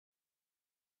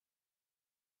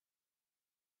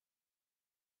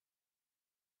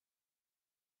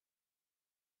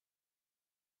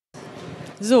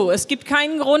So, es gibt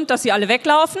keinen Grund, dass Sie alle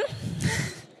weglaufen.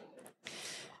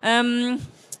 Wir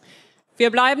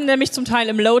bleiben nämlich zum Teil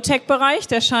im Low-Tech-Bereich.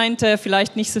 Der scheint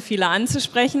vielleicht nicht so viele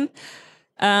anzusprechen.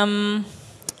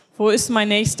 Wo ist mein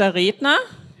nächster Redner?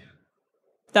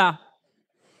 Da.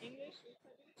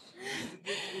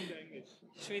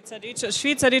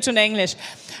 Schweizerdeutsch und Englisch.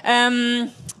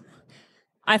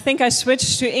 I think I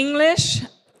switched to English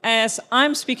as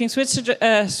I'm speaking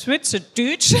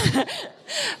Schweizerdeutsch,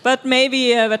 but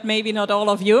maybe not all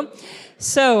of you.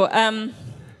 So,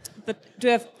 do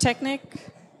you have technique?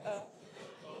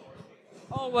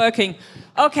 All working.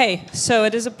 Okay, so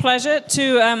it is a pleasure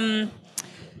to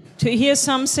hear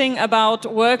something about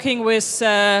working with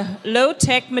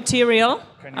low-tech material.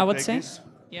 Can you I would take say. this?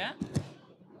 Yeah.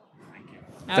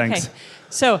 Thanks. Okay.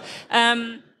 So,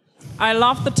 I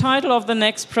love the title of the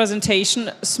next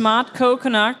presentation, Smart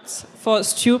Coconuts for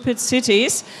Stupid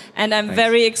Cities, and I'm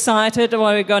very excited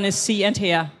what we're going to see and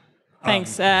hear.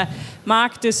 Thanks.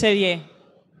 Marc Dusseiller.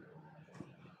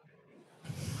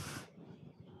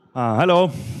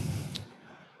 Hello.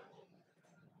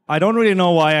 I don't really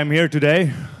know why I'm here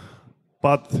today,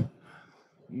 but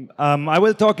I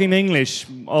will talk in English,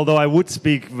 although I would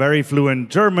speak very fluent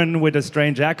German with a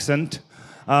strange accent.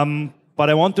 But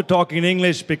I want to talk in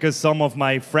English because some of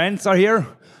my friends are here.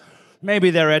 Maybe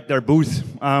they're at their booth.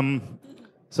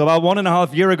 So about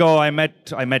 1.5 years ago, I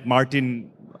met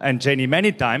Martin and Jenny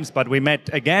many times, but we met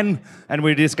again and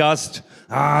we discussed,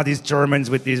 these Germans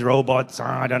with these robots,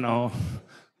 I don't know.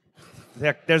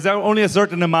 There's only a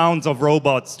certain amount of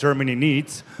robots Germany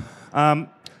needs.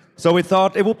 So we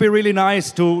thought it would be really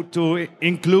nice to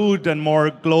include a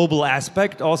more global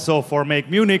aspect also for Make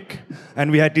Munich. And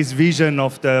we had this vision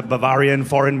of the Bavarian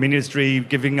foreign ministry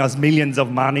giving us millions of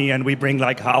money and we bring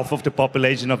like half of the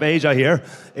population of Asia here.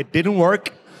 It didn't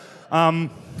work.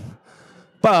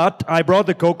 But I brought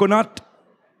the coconut.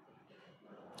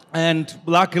 And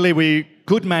luckily we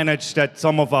could manage that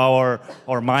some of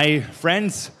my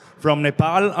friends from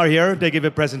Nepal are here. They give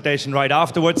a presentation right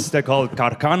afterwards. They're called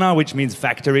Karkhana, which means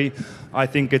factory. I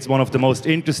think it's one of the most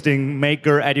interesting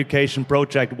maker education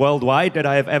projects worldwide that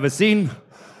I have ever seen.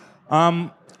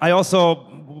 I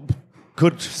also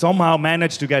could somehow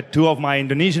manage to get 2 of my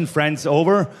Indonesian friends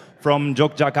over from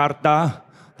Yogyakarta.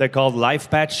 They're called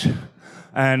Life Patch.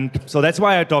 And so that's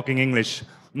why I'm talking English.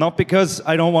 Not because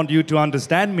I don't want you to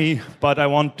understand me, but I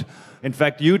want, in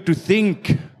fact, you to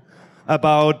think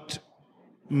about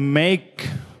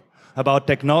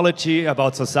technology,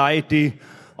 about society,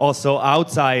 also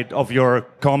outside of your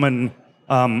common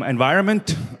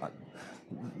environment.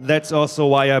 That's also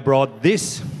why I brought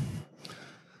this.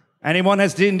 Anyone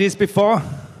has seen this before?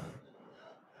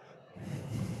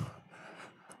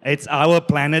 It's our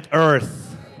planet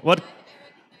Earth.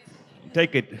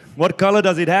 Take it. What color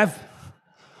does it have?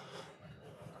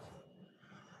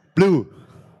 Blue.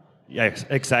 Yes,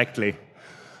 exactly.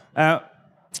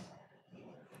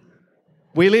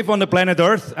 We live on the planet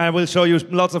Earth. I will show you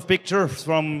lots of pictures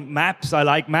from maps. I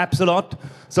like maps a lot.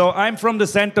 So I'm from the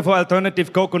Center for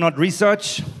Alternative Coconut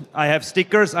Research. I have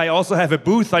stickers. I also have a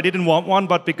booth. I didn't want one,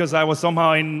 but because I was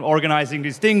somehow in organizing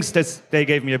these things, they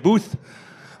gave me a booth.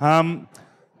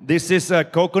 This is a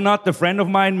coconut a friend of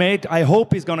mine made. I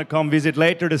hope he's going to come visit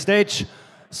later the stage.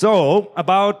 So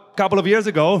about a couple of years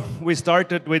ago, we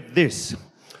started with this.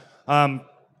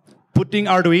 Putting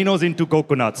Arduinos into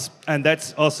coconuts. And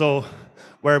that's also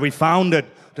where we founded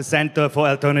the Center for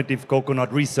Alternative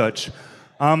Coconut Research.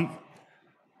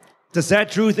 The sad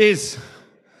truth is,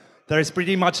 there is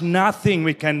pretty much nothing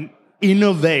we can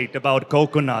innovate about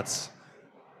coconuts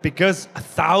because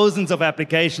thousands of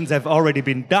applications have already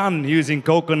been done using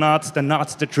coconuts, the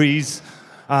nuts, the trees,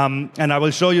 and I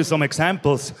will show you some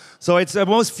examples. So it's the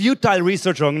most futile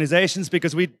research organizations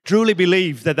because we truly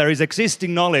believe that there is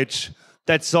existing knowledge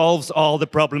that solves all the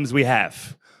problems we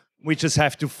have. We just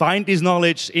have to find this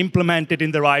knowledge, implement it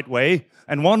in the right way.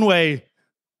 And one way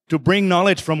to bring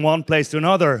knowledge from one place to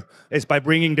another is by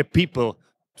bringing the people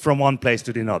from one place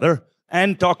to another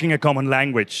and talking a common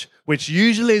language, which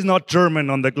usually is not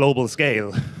German on the global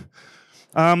scale.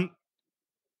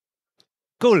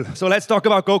 Cool, so let's talk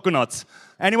about coconuts.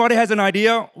 Anybody has an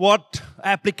idea what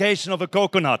application of a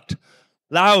coconut?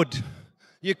 Loud.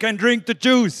 You can drink the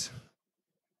juice.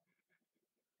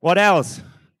 What else?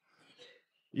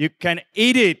 You can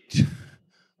eat it.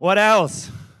 What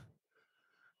else?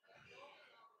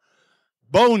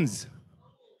 Bones.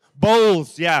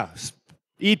 Bowls, yeah.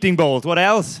 Eating bowls. What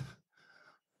else?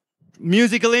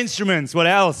 Musical instruments. What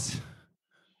else?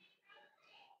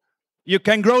 You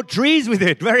can grow trees with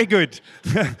it. Very good.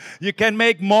 You can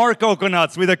make more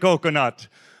coconuts with a coconut.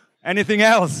 Anything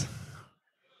else?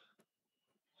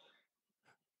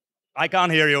 I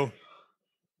can't hear you.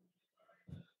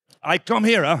 I come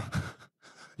here, huh?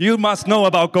 You must know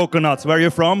about coconuts. Where are you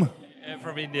from?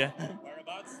 From India.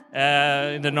 Whereabouts?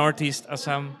 In the northeast,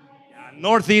 Assam.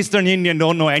 Northeastern Indian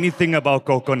don't know anything about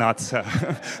coconuts.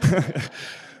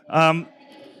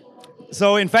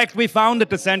 So, in fact, we founded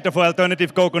the Center for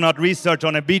Alternative Coconut Research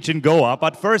on a beach in Goa.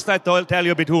 But first, I'll tell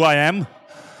you a bit who I am.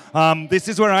 This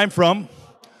is where I'm from.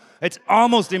 It's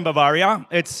almost in Bavaria.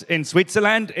 It's in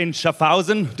Switzerland, in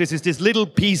Schaffhausen. This is this little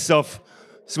piece of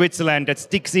Switzerland that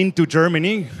sticks into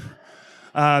Germany.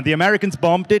 The Americans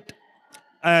bombed it,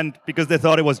 and because they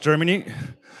thought it was Germany.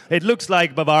 It looks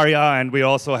like Bavaria, and we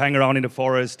also hang around in the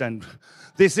forest. And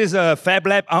this is a fab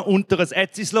lab, Unteres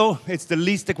Etzislo. It's the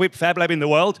least equipped fab lab in the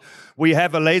world. We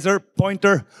have a laser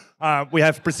pointer. We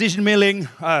have precision milling,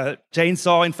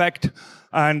 chainsaw, in fact.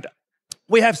 And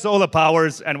we have solar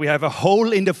powers, and we have a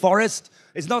hole in the forest.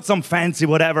 It's not some fancy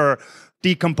whatever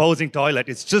decomposing toilet.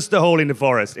 It's just a hole in the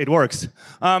forest. It works.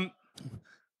 I'm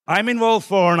involved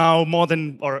for now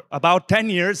about 10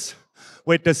 years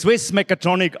with the Swiss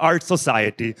Mechatronic Art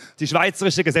Society, die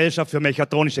Schweizerische Gesellschaft für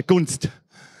Mechatronische Kunst.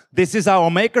 This is our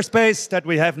makerspace that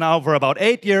we have now for about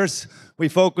 8 years. We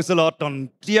focus a lot on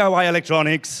DIY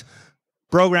electronics,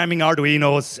 programming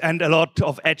Arduinos, and a lot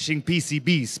of etching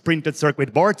PCBs, printed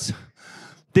circuit boards.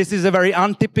 This is a very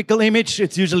untypical image.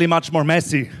 It's usually much more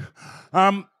messy.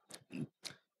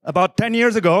 About 10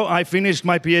 years ago, I finished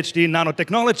my PhD in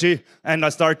nanotechnology, and I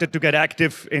started to get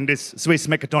active in this Swiss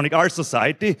Mechatronic Art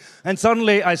Society. And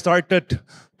suddenly, I started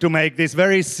to make these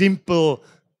very simple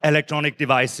electronic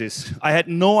devices. I had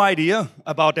no idea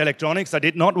about electronics. I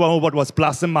did not know what was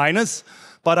plus and minus,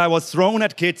 but I was thrown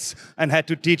at kids and had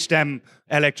to teach them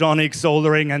electronics,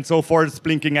 soldering, and so forth,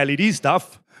 blinking LED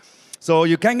stuff. So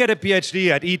you can get a PhD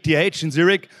at ETH in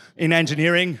Zurich in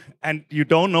engineering, and you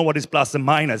don't know what is plus and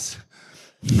minus.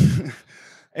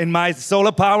 In my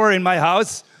solar power in my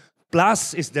house,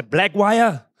 plus is the black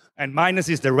wire, and minus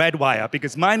is the red wire,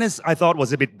 because minus I thought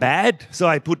was a bit bad, so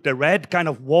I put the red kind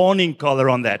of warning color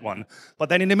on that one. But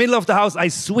then in the middle of the house, I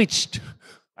switched.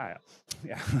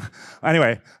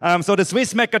 Anyway, so the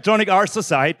Swiss Mechatronic Art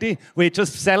Society, we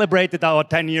just celebrated our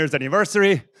 10 years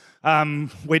anniversary.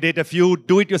 We did a few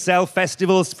do-it-yourself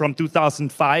festivals from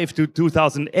 2005 to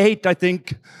 2008, I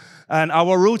think. And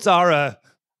our roots are a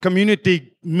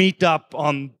community meetup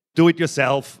on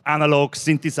do-it-yourself analog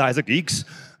synthesizer geeks.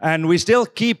 And we still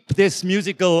keep this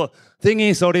musical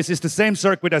thingy. So this is the same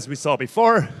circuit as we saw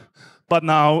before, but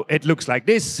now it looks like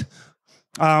this.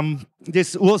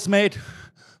 This Ursmate,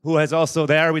 who is also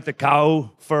there with the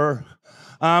cow fur.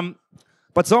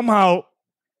 But somehow,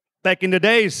 back in the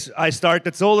days, I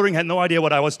started soldering, had no idea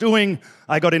what I was doing.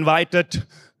 I got invited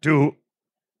to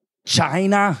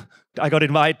China. I got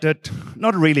invited,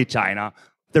 not really China,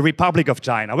 the Republic of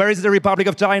China. Where is the Republic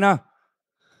of China?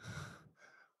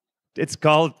 It's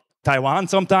called Taiwan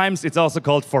sometimes. It's also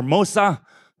called Formosa,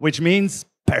 which means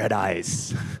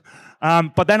paradise.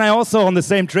 But then I also, on the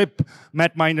same trip,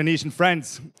 met my Indonesian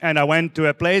friends. And I went to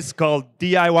a place called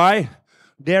DIY,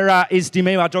 Daerah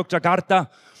Istimewa Yogyakarta.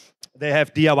 They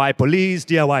have DIY police,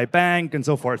 DIY bank, and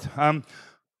so forth.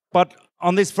 But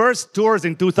on these first tours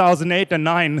in 2008 and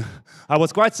 2009, I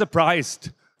was quite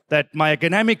surprised that my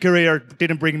academic career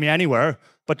didn't bring me anywhere,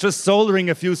 but just soldering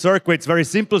a few circuits, very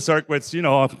simple circuits, you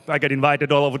know, I get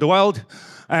invited all over the world.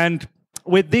 And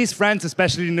with these friends,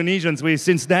 especially Indonesians, we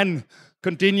since then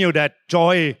continue that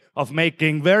joy of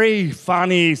making very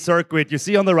funny circuit. You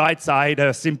see on the right side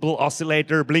a simple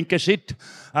oscillator blinker shit.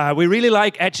 We really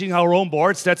like etching our own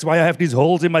boards. That's why I have these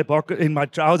holes in my pocket, in my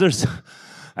trousers.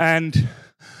 And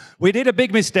we did a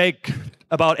big mistake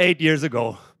about 8 years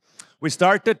ago. We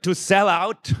started to sell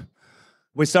out.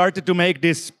 We started to make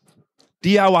these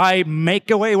DIY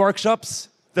makeaway workshops,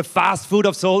 the fast food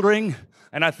of soldering.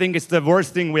 And I think it's the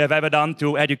worst thing we have ever done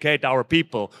to educate our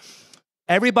people.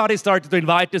 Everybody started to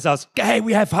invite us, hey,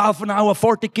 we have half an hour,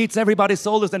 40 kids, everybody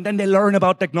solders, and then they learn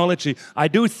about technology. I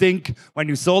do think when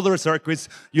you solder circuits,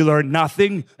 you learn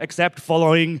nothing except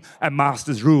following a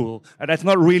master's rule. And that's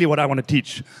not really what I want to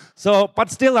teach. So,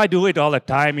 but still I do it all the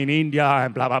time in India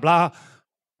and blah, blah, blah.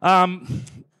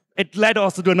 It led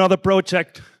also to another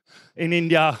project in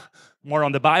India, more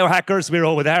on the biohackers, we're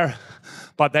over there.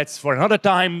 But that's for another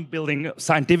time, building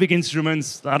scientific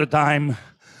instruments, another time.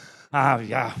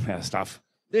 Stuff.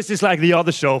 This is like the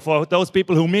other show. For those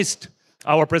people who missed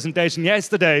our presentation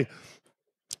yesterday,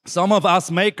 some of us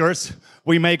makers,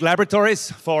 we make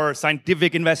laboratories for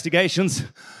scientific investigations.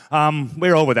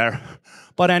 We're over there.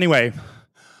 But anyway,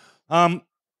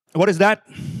 what is that?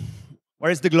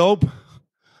 Where is the globe?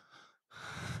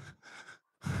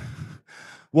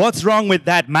 What's wrong with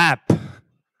that map?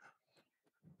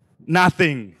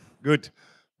 Nothing. Good.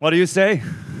 What do you say?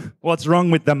 What's wrong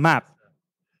with the map?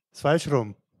 It's falsch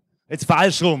rum. It's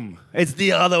falsch rum. It's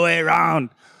the other way around.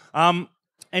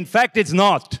 In fact, it's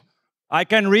not. I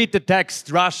can read the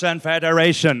text, Russia and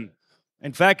Federation.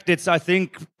 In fact, it's, I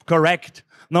think, correct.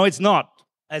 No, it's not.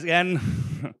 Again,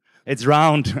 it's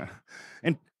round.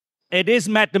 And it is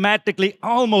mathematically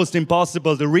almost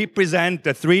impossible to represent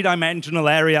a three-dimensional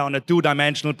area on a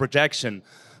two-dimensional projection.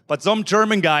 But some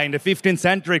German guy in the 15th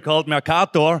century called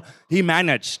Mercator, he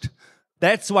managed.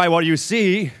 That's why what you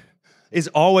see is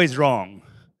always wrong.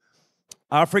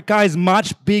 Africa is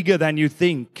much bigger than you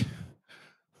think.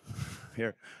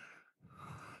 Here.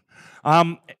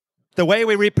 The way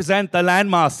we represent the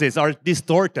landmasses are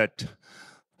distorted.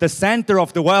 The center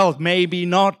of the world may be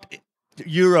not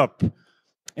Europe.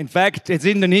 In fact, it's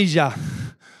Indonesia.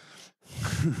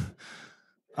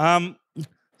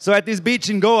 So at this beach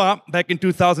in Goa, back in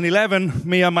 2011,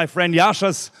 me and my friend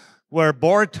Yashas were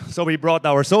bored, so we brought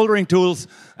our soldering tools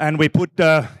and we put,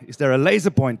 is there a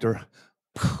laser pointer?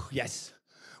 Yes.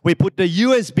 We put the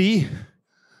USB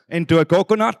into a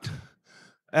coconut.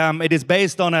 It is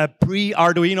based on a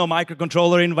pre-Arduino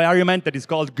microcontroller environment that is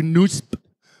called GNUSP,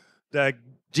 the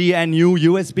GNU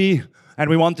USB, and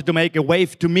we wanted to make a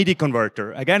wave to MIDI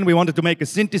converter. Again, we wanted to make a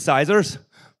synthesizer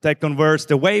that converts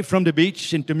the wave from the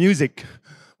beach into music.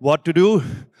 What to do?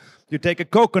 You take a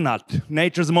coconut,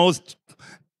 nature's most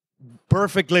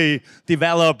perfectly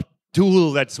developed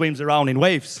tool that swims around in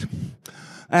waves.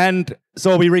 And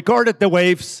so we recorded the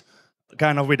waves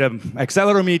kind of with an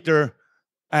accelerometer,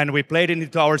 and we played it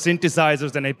into our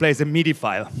synthesizers, and it plays a MIDI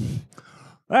file.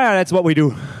 That's what we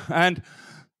do.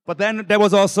 But then there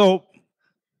was also,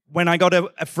 when I got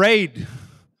afraid,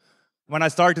 when I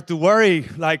started to worry,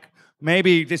 like,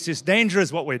 maybe this is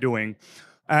dangerous what we're doing.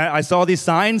 I saw these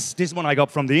signs, this one I got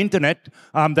from the internet,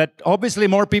 that obviously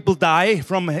more people die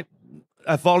from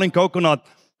a falling coconut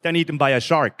than eaten by a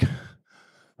shark.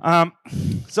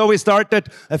 So we started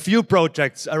a few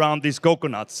projects around these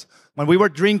coconuts. When we were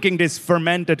drinking these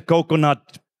fermented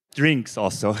coconut drinks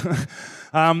also,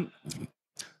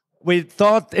 we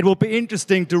thought it would be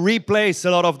interesting to replace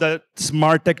a lot of the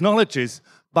smart technologies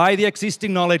by the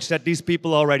existing knowledge that these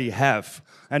people already have.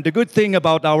 And the good thing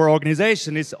about our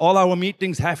organization is all our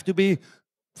meetings have to be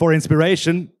for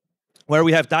inspiration, where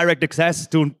we have direct access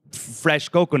to fresh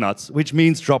coconuts, which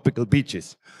means tropical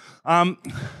beaches.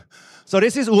 So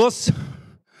this is Urs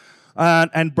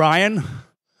and Brian.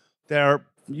 They're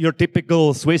your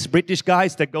typical Swiss-British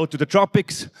guys that go to the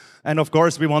tropics. And of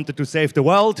course, we wanted to save the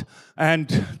world. And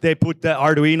they put the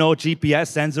Arduino GPS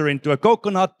sensor into a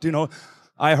coconut. You know,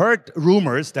 I heard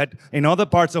rumors that in other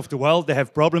parts of the world, they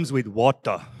have problems with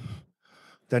water.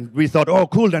 Then we thought, oh,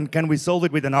 cool, then can we solve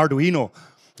it with an Arduino?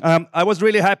 I was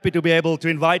really happy to be able to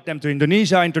invite them to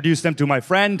Indonesia, introduce them to my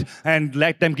friend, and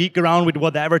let them geek around with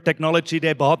whatever technology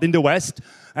they bought in the West.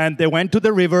 And they went to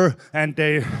the river, and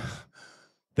they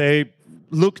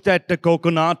looked at the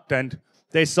coconut, and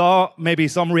they saw maybe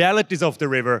some realities of the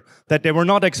river that they were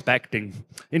not expecting.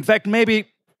 In fact, maybe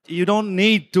you don't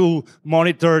need to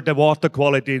monitor the water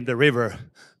quality in the river,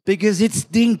 because it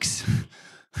stinks.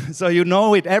 So you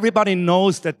know it. Everybody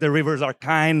knows that the rivers are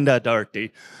kind of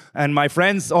dirty. And my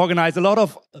friends organize a lot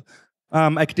of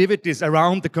activities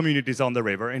around the communities on the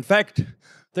river. In fact,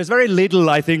 there's very little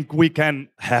I think we can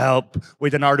help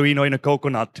with an Arduino in a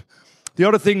coconut. The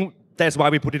other thing, that's why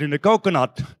we put it in a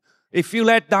coconut. If you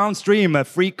let downstream a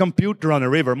free computer on a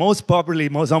river, most probably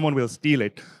someone will steal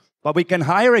it. But we can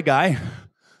hire a guy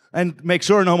and make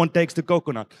sure no one takes the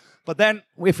coconut. But then,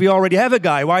 if we already have a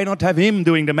guy, why not have him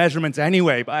doing the measurements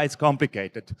anyway? But it's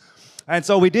complicated. And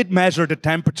so we did measure the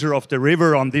temperature of the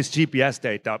river on this GPS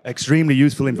data. Extremely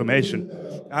useful information.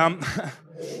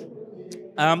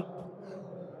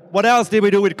 What else did we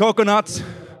do with coconuts?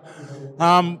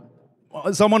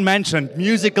 Someone mentioned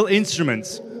musical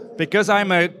instruments. Because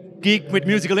I'm a geek with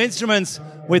musical instruments,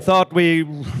 we thought we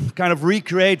kind of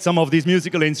recreate some of these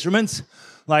musical instruments.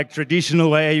 Like traditional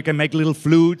way, you can make little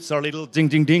flutes or little ding,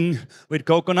 ding, ding with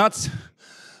coconuts.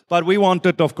 But we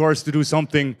wanted, of course, to do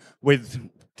something with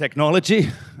technology.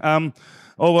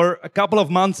 Over a couple of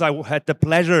months, I had the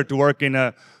pleasure to work in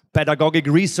a pedagogic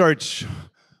research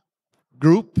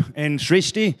group in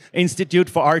Srishti, Institute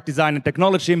for Art, Design and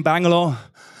Technology in Bangalore.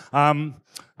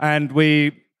 And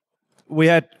we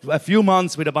had a few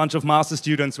months with a bunch of master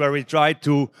students where we tried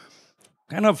to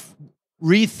kind of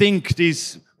rethink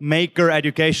these maker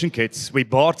education kits. We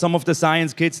bought some of the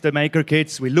science kits, the maker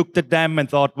kits. We looked at them and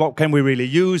thought, what can we really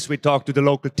use? We talked to the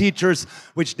local teachers,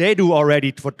 which they do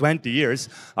already for 20 years.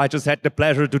 I just had the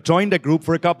pleasure to join the group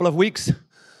for a couple of weeks.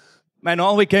 And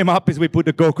all we came up is we put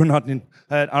a coconut in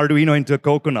an Arduino into a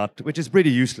coconut, which is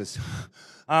pretty useless.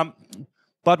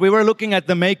 But we were looking at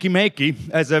the Makey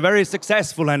as a very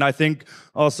successful and I think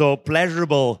also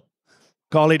pleasurable,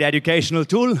 call it educational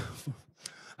tool.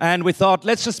 And we thought,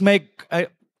 let's just make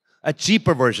a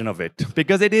cheaper version of it,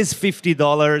 because it is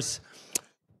 $50.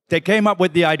 They came up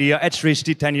with the idea at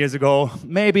Srishti 10 years ago.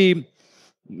 Maybe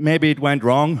it went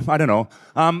wrong. I don't know.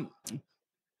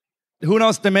 Who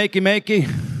knows the Makey?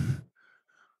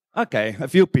 Okay, a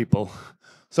few people.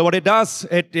 So what it does,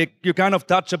 you kind of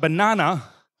touch a banana,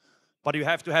 but you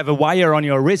have to have a wire on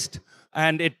your wrist,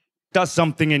 and it does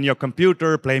something in your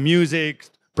computer, play music,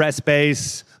 press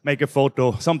space, make a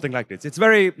photo, something like this. It's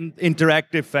very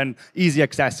interactive and easy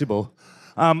accessible.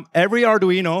 Every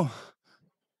Arduino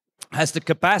has the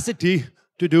capacity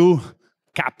to do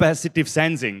capacitive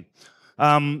sensing.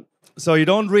 So you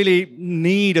don't really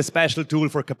need a special tool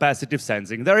for capacitive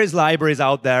sensing. There is libraries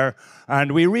out there,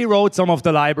 and we rewrote some of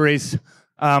the libraries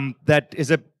that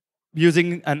is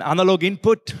using an analog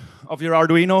input of your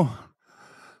Arduino,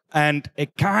 and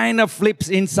it kind of flips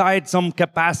inside some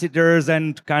capacitors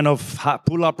and kind of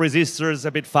pull-up resistors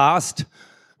a bit fast,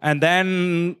 and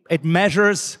then it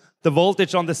measures the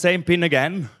voltage on the same pin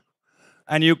again,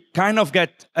 and you kind of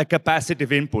get a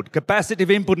capacitive input. Capacitive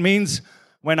input means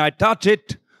when I touch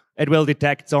it, it will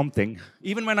detect something,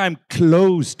 even when I'm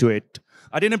close to it.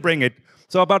 I didn't bring it.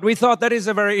 So, but we thought that is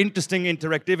a very interesting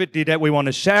interactivity that we want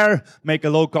to share, make a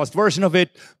low-cost version of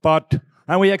it,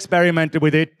 and we experimented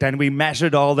with it, and we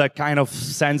measured all the kind of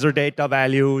sensor data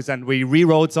values, and we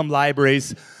rewrote some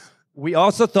libraries. We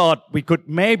also thought we could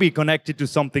maybe connect it to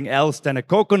something else than a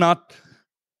coconut.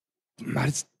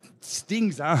 It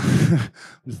stings, huh?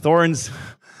 Thorns.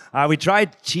 We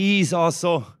tried cheese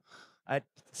also. It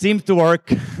seemed to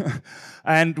work.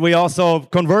 And we also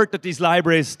converted these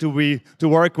libraries to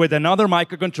work with another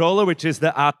microcontroller, which is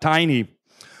the A-Tiny.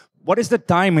 What is the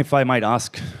time, if I might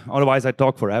ask? Otherwise, I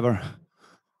talk forever.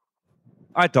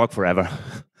 I talk forever.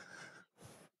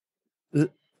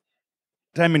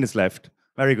 10 minutes left.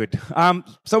 Very good.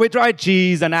 So we tried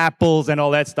cheese and apples and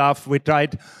all that stuff. We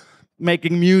tried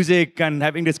making music and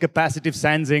having this capacitive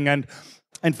sensing. And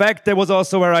in fact, there was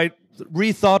also where I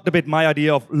rethought a bit my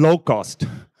idea of low cost.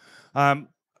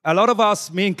 A lot of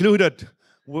us, me included,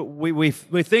 we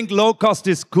think low cost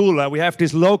is cool. We have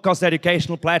this low cost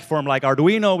educational platform like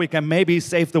Arduino. We can maybe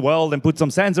save the world and put some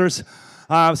sensors.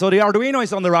 So the Arduino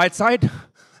is on the right side.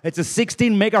 It's a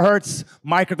 16 megahertz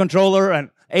microcontroller,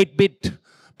 an 8-bit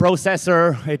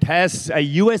processor. It has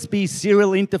a USB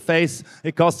serial interface.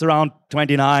 It costs around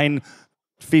 29,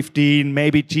 15,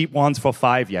 maybe cheap ones for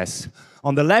 5, yes.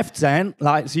 On the left side,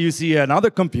 so you see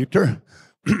another computer,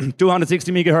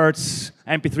 260 megahertz,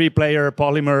 MP3 player,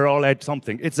 polymer, all that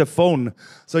something. It's a phone.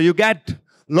 So you get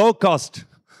low cost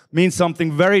means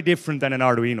something very different than an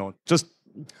Arduino. Just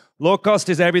low cost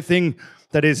is everything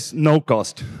that is no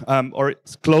cost, or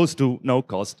it's close to no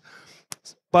cost.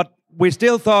 But we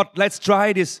still thought, let's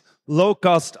try this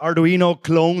low-cost Arduino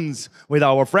clones with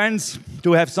our friends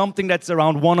to have something that's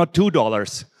around $1 or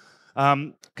 $2.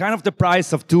 Kind of the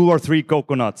price of 2 or 3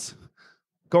 coconuts.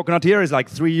 Coconut here is like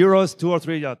 3 euros, 2 or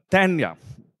 3, 10, yeah.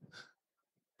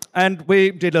 And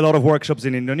we did a lot of workshops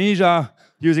in Indonesia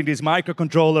using these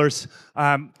microcontrollers.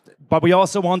 But we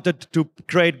also wanted to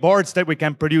create boards that we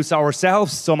can produce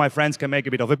ourselves, so my friends can make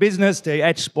a bit of a business. They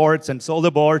etch boards and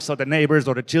solder boards, so the neighbors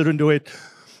or the children do it.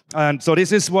 And so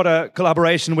this is what a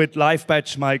collaboration with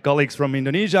LifePatch, my colleagues from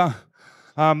Indonesia,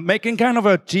 making kind of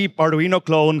a cheap Arduino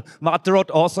clone. Vaterot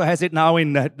also has it now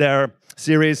in their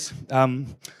series.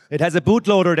 It has a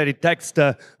bootloader that detects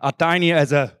the A-Tiny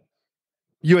as a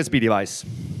USB device.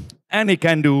 And it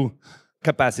can do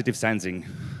capacitive sensing.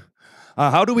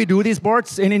 How do we do these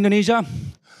boards in Indonesia?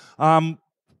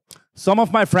 Some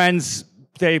of my friends,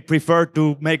 they prefer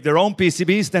to make their own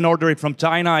PCBs, then order it from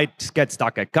China. It gets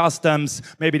stuck at customs.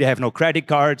 Maybe they have no credit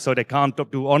card, so they can't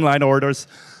do online orders.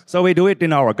 So we do it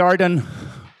in our garden.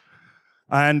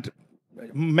 And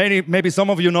maybe some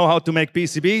of you know how to make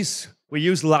PCBs. We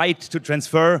use light to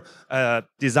transfer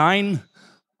design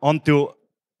onto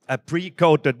a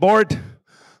pre-coated board.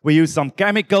 We use some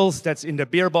chemicals that's in the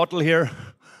beer bottle here.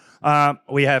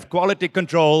 We have quality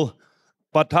control,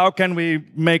 but how can we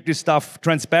make this stuff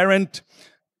transparent?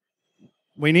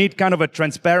 We need kind of a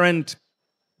transparent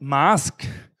mask,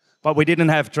 but we didn't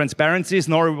have transparencies,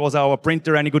 nor was our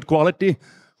printer any good quality.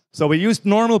 So we used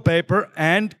normal paper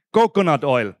and coconut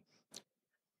oil.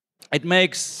 It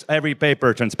makes every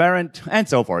paper transparent, and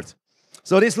so forth.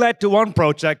 So this led to one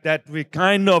project that we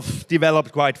kind of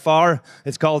developed quite far.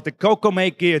 It's called the Coco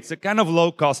Makey. It's a kind of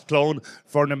low-cost clone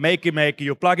for the Makey.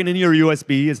 You plug it in your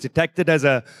USB. It's detected as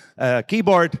a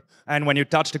keyboard. And when you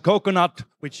touch the coconut,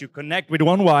 which you connect with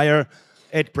one wire,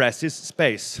 it presses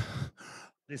space.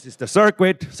 This is the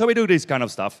circuit. So we do this kind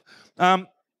of stuff.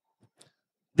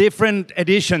 Different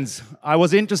editions. I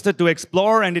was interested to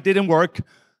explore, and it didn't work.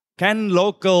 Can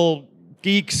local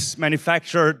geeks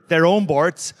manufacture their own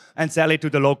boards and sell it to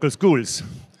the local schools?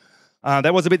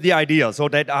 That was a bit the idea, so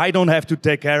that I don't have to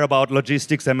take care about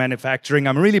logistics and manufacturing.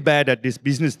 I'm really bad at this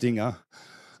business thing.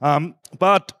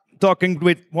 But talking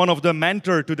with one of the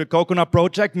mentor to the Coconut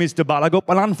Project, Mr.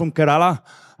 Balagopalan from Kerala,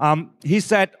 he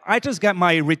said, I just get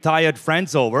my retired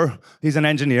friends over, he's an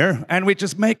engineer, and we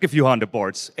just make a few hundred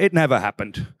boards. It never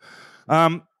happened.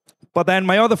 But then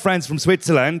my other friends from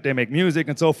Switzerland, they make music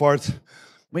and so forth.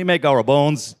 We make our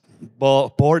boards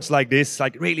like this,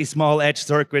 like really small edge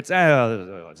circuits,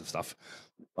 lots of stuff.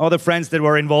 Other friends that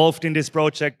were involved in this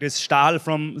project is Stahl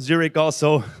from Zurich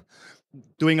also,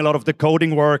 doing a lot of the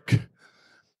coding work.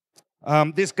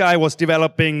 This guy was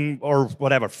developing, or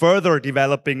whatever, further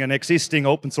developing an existing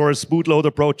open source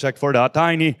bootloader project for the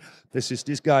Tiny. This is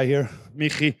this guy here,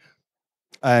 Michi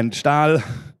and Stahl.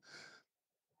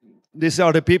 These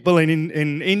are the people in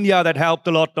India that helped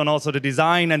a lot on also the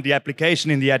design and the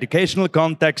application in the educational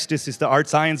context. This is the Art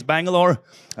Science Bangalore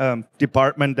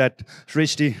department at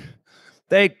Srishti.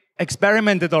 They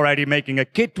experimented already making a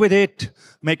kit with it,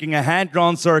 making a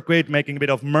hand-drawn circuit, making a bit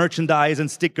of merchandise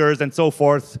and stickers and so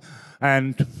forth.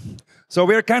 And so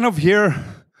we're kind of here,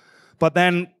 but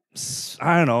then,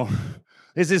 I don't know,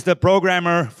 this is the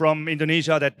programmer from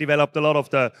Indonesia that developed a lot of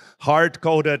the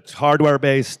hard-coded,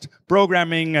 hardware-based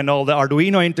programming and all the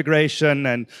Arduino integration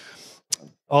and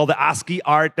all the ASCII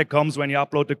art that comes when you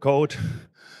upload the code.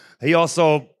 He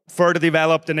also further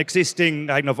developed an existing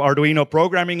kind of Arduino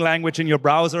programming language in your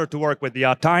browser to work with the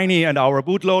Tiny and our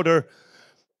bootloader.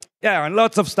 Yeah, and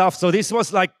lots of stuff. So this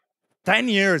was like 10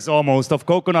 years almost of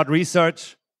Coconut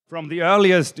research, from the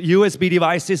earliest USB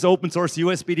devices, open source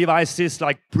USB devices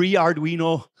like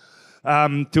pre-Arduino,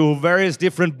 to various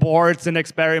different boards and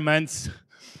experiments.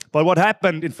 But what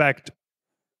happened, in fact,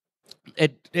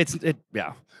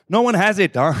 no one has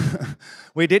it, huh?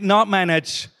 We did not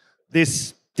manage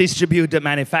this distributed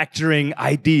manufacturing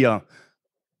idea.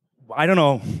 I don't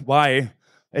know why.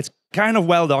 It's kind of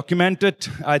well documented.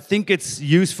 I think it's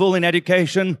useful in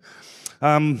education.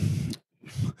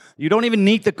 You don't even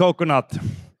need the coconut.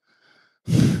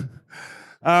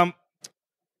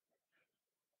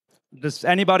 Does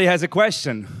anybody has a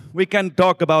question? We can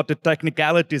talk about the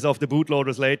technicalities of the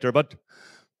bootloaders later. But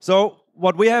so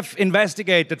what we have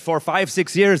investigated for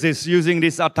 5-6 years is using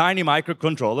these tiny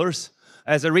microcontrollers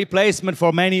as a replacement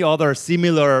for many other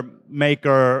similar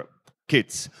maker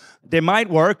kits. They might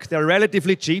work. They're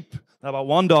relatively cheap, about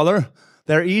 $1.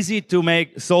 They're easy to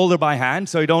solder by hand,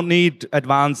 so you don't need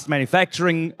advanced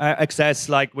manufacturing access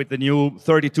like with the new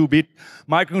 32-bit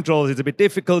microcontrollers. It's a bit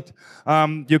difficult.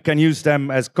 You can use them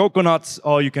as coconuts,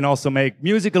 or you can also make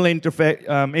musical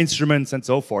instruments and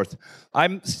so forth.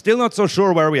 I'm still not so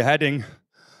sure where we're heading,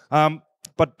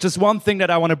 but just one thing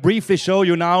that I want to briefly show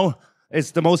you now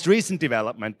is the most recent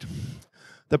development.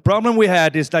 The problem we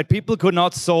had is that people could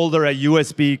not solder a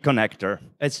USB connector.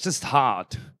 It's just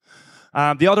hard.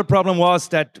 The other problem was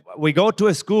that we go to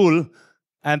a school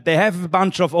and they have a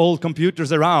bunch of old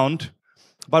computers around,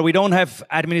 but we don't have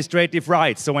administrative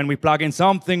rights. So when we plug in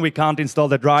something, we can't install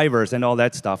the drivers and all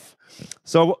that stuff.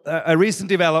 So a recent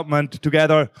development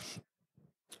together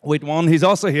with one, he's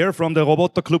also here from the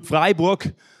Roboter Club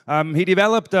Freiburg. He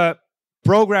developed a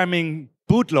programming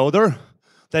bootloader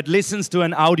that listens to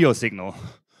an audio signal.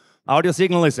 Audio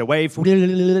signal is a wave. For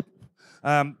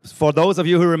those of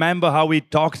you who remember how we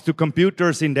talked to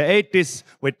computers in the 80s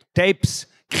with tapes,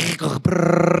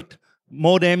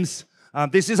 modems,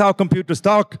 this is how computers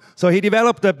talk. So he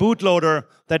developed a bootloader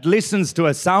that listens to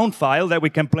a sound file that we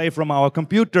can play from our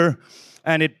computer,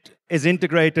 and it is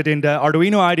integrated in the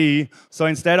Arduino IDE. So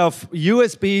instead of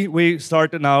USB, we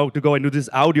started now to go into this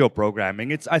audio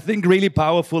programming. It's, I think, really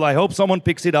powerful. I hope someone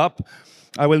picks it up.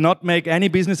 I will not make any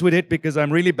business with it because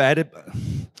I'm really bad at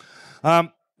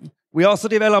it. We also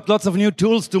developed lots of new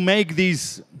tools to make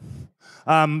these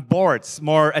boards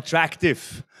more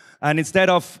attractive. And instead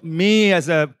of me as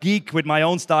a geek with my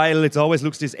own style, it always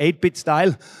looks this 8-bit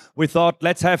style, we thought,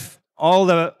 let's have all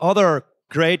the other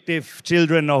creative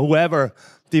children or whoever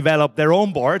develop their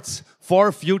own boards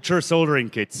for future soldering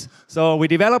kits. So we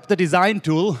developed a design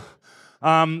tool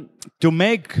to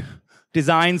make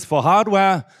designs for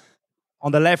hardware.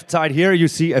 On the left side here, you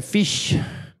see a fish.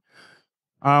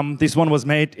 This one was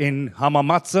made in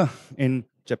Hamamatsu in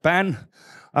Japan.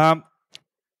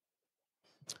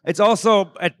 It's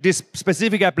also, this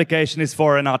specific application is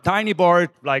for a tiny board,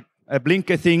 like a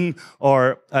blinker thing,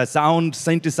 or a sound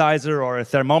synthesizer, or a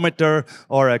thermometer,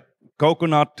 or a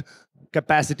coconut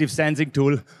capacitive sensing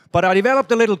tool. But I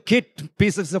developed a little kit,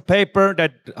 pieces of paper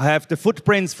that have the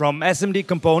footprints from SMD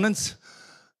components,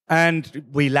 and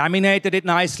we laminated it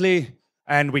nicely,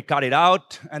 and we cut it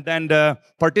out, and then the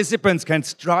participants can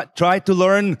try to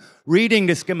learn reading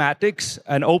the schematics,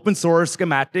 an open source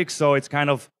schematics, so it's kind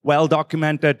of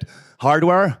well-documented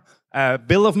hardware,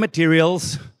 bill of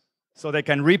materials, so they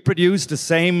can reproduce the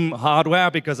same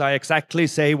hardware because I exactly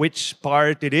say which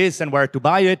part it is and where to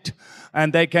buy it,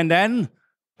 and they can then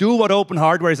do what open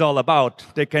hardware is all about.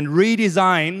 They can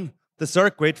redesign the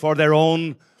circuit for their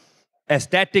own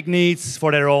aesthetic needs,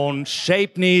 for their own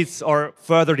shape needs, or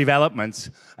further developments.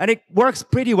 And it works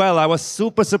pretty well. I was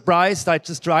super surprised. I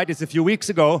just tried this a few weeks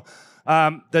ago.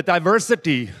 The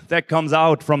diversity that comes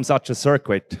out from such a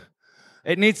circuit.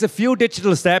 It needs a few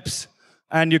digital steps,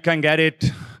 and you can get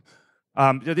it.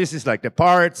 This is like the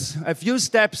parts. A few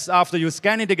steps after you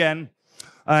scan it again,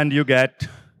 and you get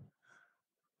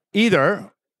either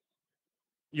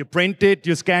you print it,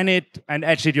 you scan it, and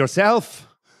etch it yourself.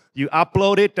 You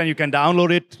upload it, and you can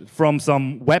download it from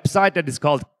some website that is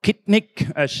called Kitnik,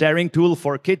 a sharing tool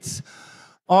for kids.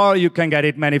 Or you can get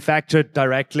it manufactured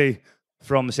directly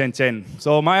from Shenzhen.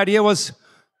 So my idea was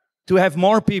to have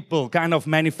more people kind of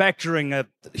manufacturing a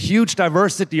huge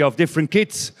diversity of different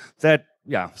kits that,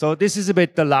 yeah. So this is a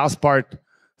bit the last part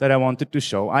that I wanted to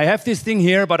show. I have this thing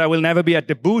here, but I will never be at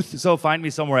the booth, so find me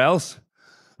somewhere else.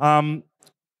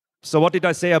 So what did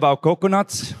I say about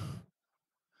coconuts?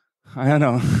 I don't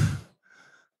know.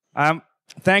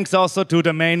 Thanks also to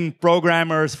the main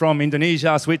programmers from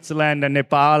Indonesia, Switzerland, and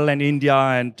Nepal, and India,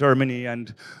 and Germany,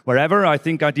 and wherever. I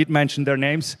think I did mention their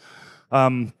names.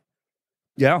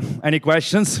 Yeah, any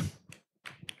questions?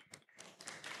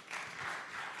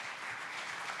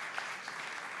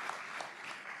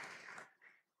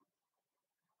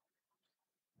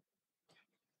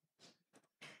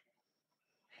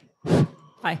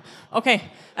 Hi. Okay.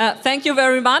 Thank you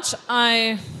very much.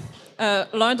 I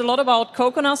learned a lot about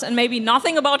coconuts and maybe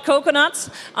nothing about coconuts.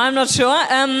 I'm not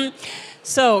sure.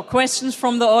 So, questions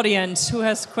from the audience. Who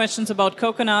has questions about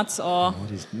coconuts or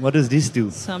what does this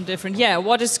do? Some different. Yeah.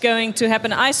 What is going to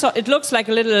happen? I saw it looks like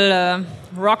a little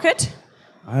rocket.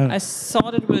 I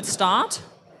thought it will start.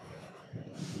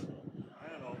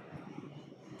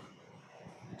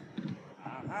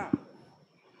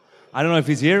 I don't know if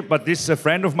he's here, but this a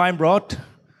friend of mine brought.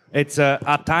 It's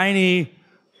a tiny,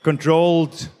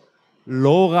 controlled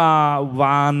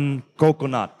LoRaWAN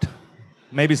coconut.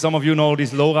 Maybe some of you know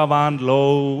this LoRaWAN,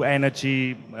 low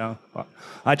energy.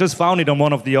 I just found it on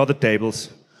one of the other tables.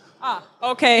 Ah,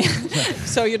 okay.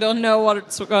 So you don't know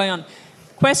what's going on.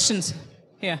 Questions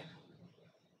here?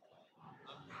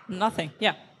 Nothing.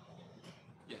 Yeah.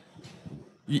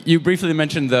 You briefly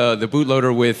mentioned the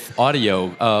bootloader with audio.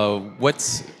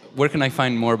 Where can I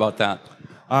find more about that?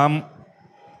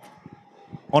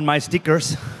 On my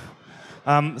stickers.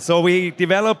 So we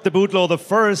developed the bootloader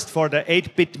first for the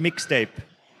 8-bit mixtape.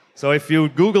 So if you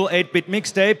Google 8-bit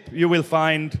mixtape, you will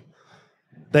find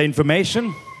the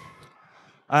information.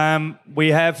 We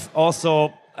have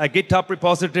also a GitHub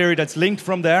repository that's linked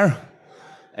from there.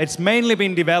 It's mainly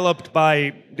been developed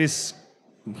by this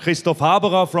Christoph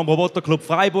Haberer from Roboter Club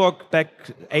Freiburg back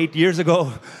 8 years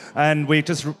ago, and we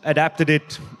just adapted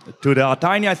it to the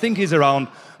Tiny. I think he's around.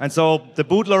 And so the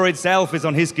bootloader itself is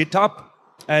on his GitHub,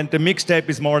 and the mixtape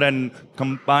is more than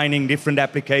combining different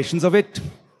applications of it.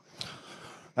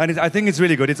 And I think it's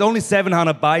really good. It's only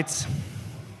 700 bytes,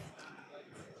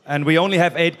 and we only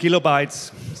have 8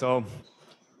 kilobytes, so...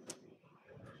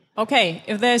 Okay,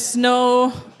 if there's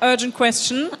no urgent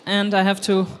question, and I have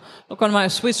to look on my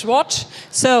Swiss watch.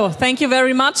 So, thank you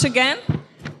very much again,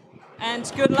 and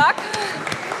good luck.